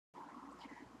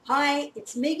Hi,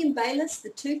 it's Megan Bayliss, the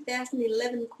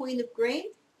 2011 Queen of Green,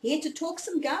 here to talk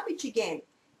some garbage again.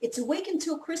 It's a week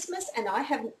until Christmas and I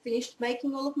haven't finished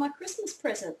making all of my Christmas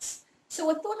presents. So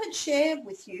I thought I'd share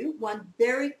with you one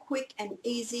very quick and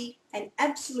easy and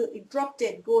absolutely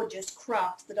drop-dead gorgeous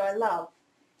craft that I love.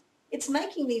 It's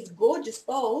making these gorgeous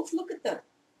bowls. Look at them.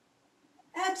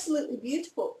 Absolutely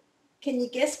beautiful. Can you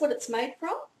guess what it's made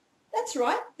from? That's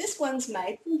right, this one's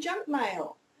made from junk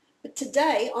mail. But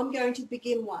today I'm going to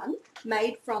begin one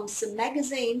made from some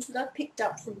magazines that I picked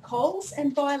up from Coles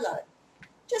and Bilo.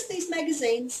 Just these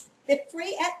magazines. They're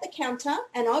free at the counter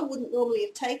and I wouldn't normally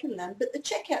have taken them, but the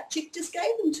checkout chick just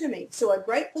gave them to me. So I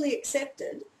gratefully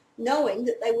accepted, knowing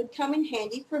that they would come in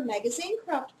handy for a magazine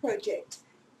craft project.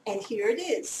 And here it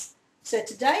is. So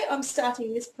today I'm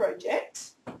starting this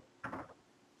project.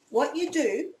 What you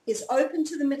do is open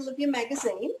to the middle of your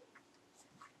magazine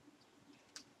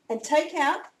and take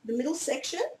out the middle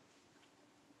section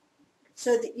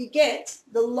so that you get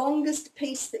the longest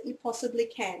piece that you possibly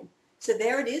can. So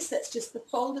there it is, that's just the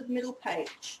folded middle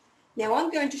page. Now I'm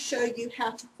going to show you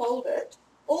how to fold it.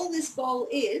 All this bowl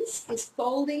is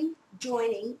folding,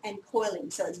 joining and coiling,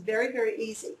 so it's very, very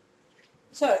easy.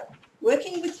 So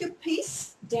working with your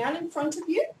piece down in front of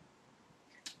you,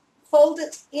 fold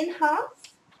it in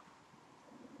half.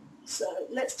 So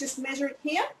let's just measure it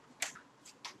here.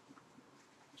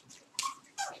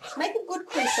 Make a good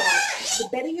crease on it. The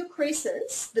better your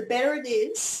creases, the better it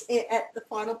is at the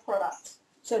final product.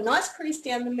 So nice crease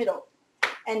down the middle.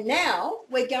 And now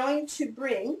we're going to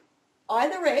bring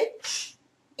either edge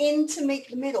in to meet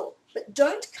the middle. But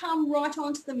don't come right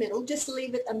onto the middle, just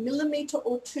leave it a millimetre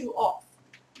or two off.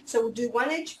 So we'll do one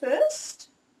edge first.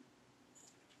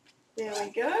 There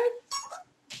we go.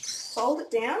 Fold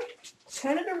it down,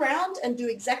 turn it around and do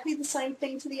exactly the same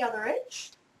thing to the other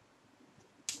edge.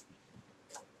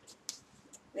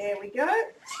 There we go.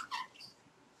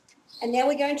 And now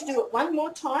we're going to do it one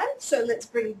more time. So let's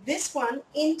bring this one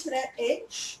into that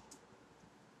edge,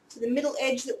 to the middle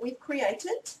edge that we've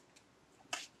created.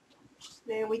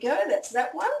 There we go, that's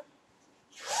that one.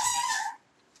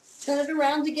 Turn it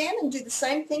around again and do the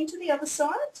same thing to the other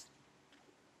side.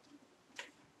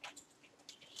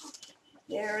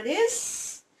 There it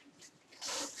is.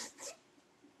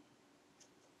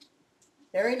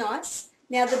 Very nice.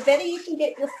 Now the better you can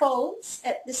get your folds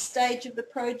at this stage of the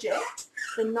project,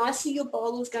 the nicer your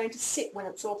bowl is going to sit when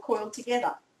it's all coiled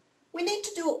together. We need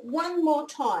to do it one more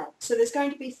time. So there's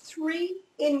going to be 3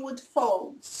 inward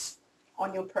folds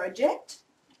on your project.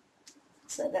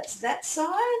 So that's that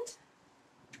side.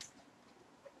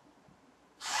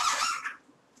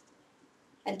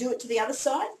 And do it to the other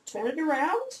side. Turn it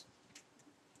around.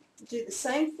 Do the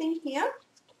same thing here.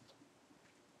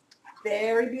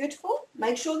 Very beautiful.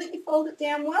 Make sure that you fold it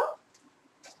down well.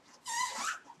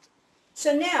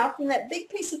 So now from that big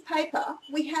piece of paper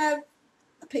we have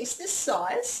a piece this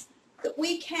size that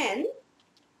we can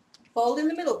fold in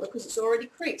the middle because it's already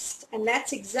creased, and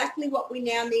that's exactly what we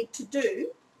now need to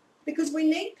do because we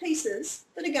need pieces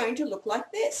that are going to look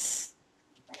like this.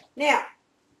 Now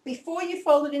before you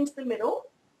fold it into the middle,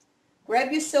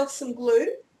 grab yourself some glue.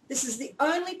 This is the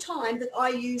only time that I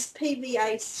use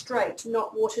PVA straight,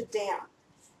 not watered down.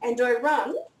 And I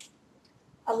run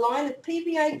a line of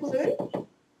PVA glue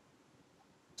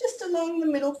just along the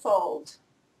middle fold,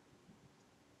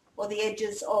 or the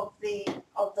edges of the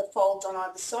folds on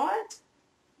either side.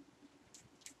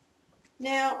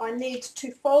 Now I need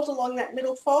to fold along that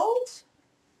middle fold,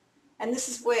 and this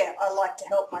is where I like to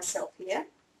help myself here.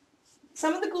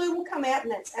 Some of the glue will come out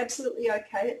and that's absolutely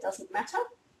okay, it doesn't matter.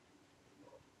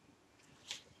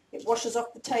 It washes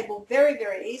off the table very,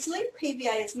 very easily.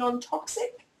 PVA is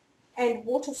non-toxic and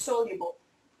water-soluble.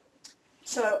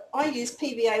 So I use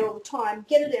PVA all the time,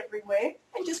 get it everywhere,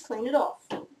 and just clean it off.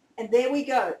 And there we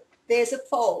go. There's a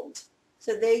fold.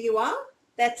 So there you are.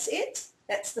 That's it.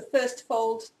 That's the first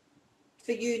fold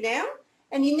for you now.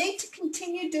 And you need to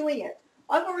continue doing it.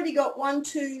 I've already got 1,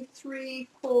 2, 3,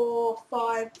 4,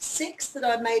 5, 6 that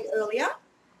I made earlier.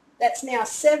 That's now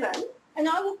 7. And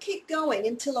I will keep going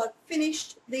until I've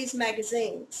finished these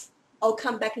magazines. I'll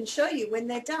come back and show you when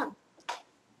they're done.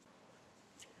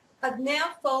 I've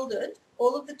now folded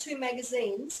all of the 2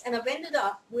 magazines and I've ended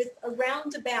up with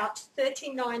around about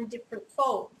 39 different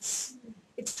folds.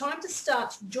 It's time to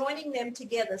start joining them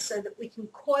together so that we can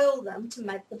coil them to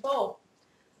make the bowl.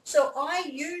 So I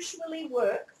usually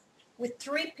work with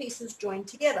 3 pieces joined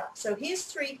together. So here's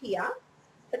 3 here,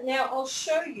 but now I'll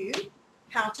show you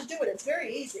how to do it. It's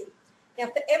very easy. Now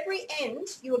for every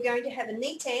end you are going to have a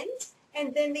neat end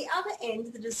and then the other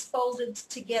end that is folded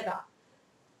together.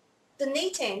 The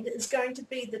neat end is going to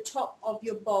be the top of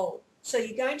your bowl. So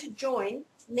you're going to join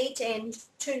neat end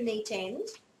to neat end,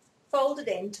 folded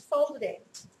end to folded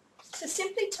end. So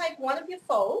simply take one of your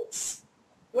folds,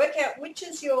 work out which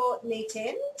is your neat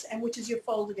end and which is your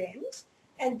folded end,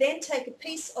 and then take a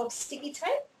piece of sticky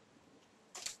tape.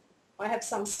 I have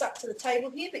some stuck to the table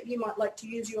here, but you might like to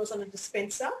use yours on a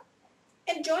dispenser,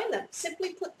 and join them.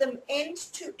 Simply put them end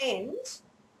to end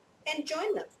and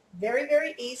join them. Very,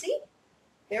 very easy,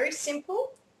 very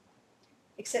simple,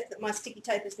 except that my sticky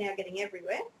tape is now getting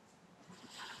everywhere.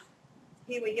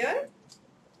 Here we go.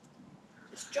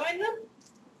 Just join them.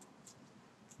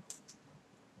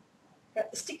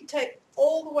 Got the sticky tape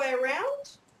all the way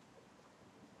around.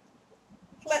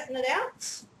 Flatten it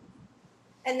out.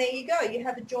 And there you go. You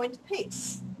have a joined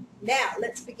piece. Now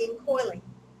let's begin coiling.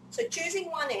 So choosing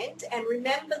one end, and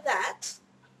remember that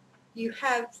you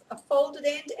have a folded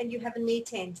end and you have a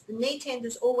neat end. The neat end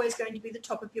is always going to be the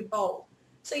top of your bowl.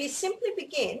 So you simply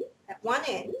begin at one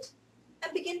end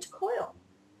and begin to coil.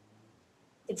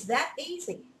 It's that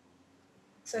easy.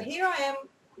 So here I am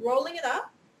rolling it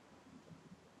up.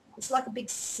 It's like a big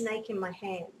snake in my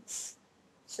hands.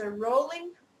 So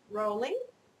rolling, rolling.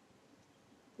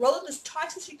 Roll it as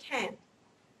tight as you can.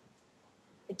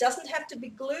 It doesn't have to be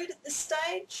glued at this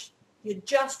stage. You're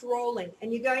just rolling,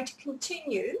 and you're going to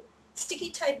continue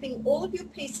sticky taping all of your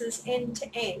pieces end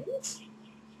to end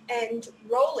and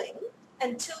rolling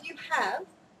until you have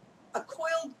a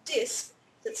coiled disc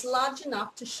that's large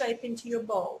enough to shape into your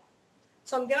bowl.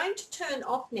 So I'm going to turn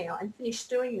off now and finish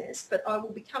doing this, but I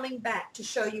will be coming back to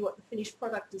show you what the finished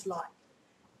product is like.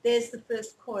 There's the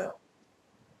first coil.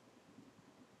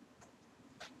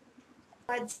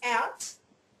 Slides out,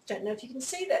 don't know if you can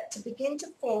see that, to begin to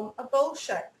form a bowl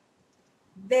shape.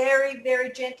 Very,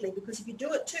 very gently, because if you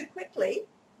do it too quickly,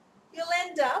 you'll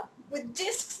end up with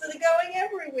discs that are going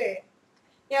everywhere.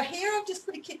 Now here I've just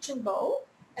put a kitchen bowl,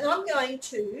 and I'm going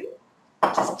to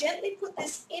just gently put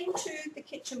this into the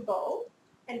kitchen bowl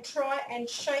and try and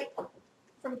shape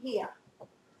from here.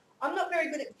 I'm not very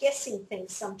good at guessing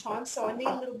things sometimes, so I need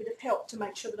a little bit of help to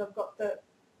make sure that I've got the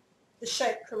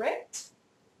shape correct.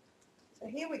 So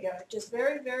here we go, just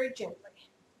very, very gently.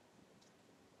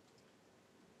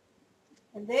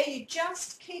 And there you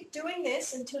just keep doing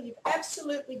this until you've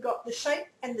absolutely got the shape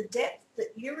and the depth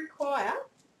that you require.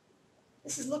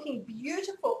 This is looking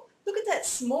beautiful. Look at that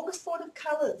smorgasbord of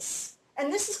colours.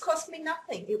 And this has cost me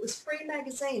nothing. It was free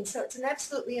magazine, so it's an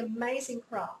absolutely amazing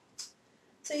craft.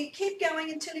 So you keep going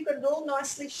until you've got it all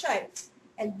nicely shaped.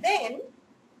 And then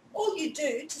all you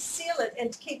do to seal it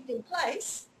and to keep it in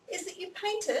place is that you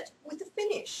paint it with a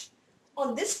finish.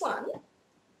 On this one,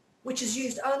 which is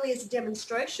used only as a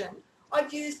demonstration,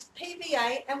 I've used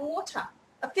PVA and water,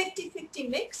 a 50-50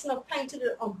 mix, and I've painted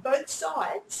it on both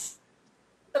sides,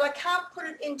 but I can't put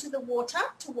it into the water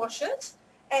to wash it,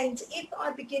 and if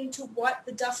I begin to wipe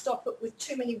the dust off it with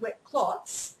too many wet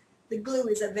cloths, the glue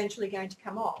is eventually going to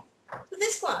come off. For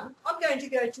this one, I'm going to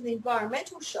go to the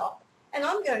environmental shop and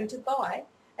I'm going to buy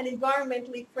an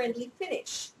environmentally friendly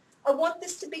finish. I want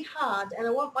this to be hard, and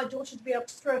I want my daughter to be able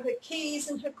to throw her keys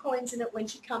and her coins in it when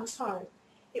she comes home.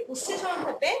 It will sit on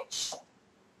her bench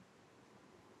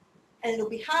and it'll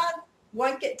be hard,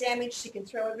 won't get damaged, she can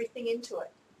throw everything into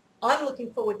it. I'm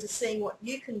looking forward to seeing what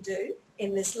you can do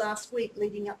in this last week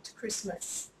leading up to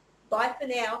Christmas. Bye for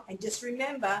now, and just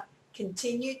remember,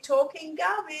 continue talking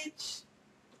garbage.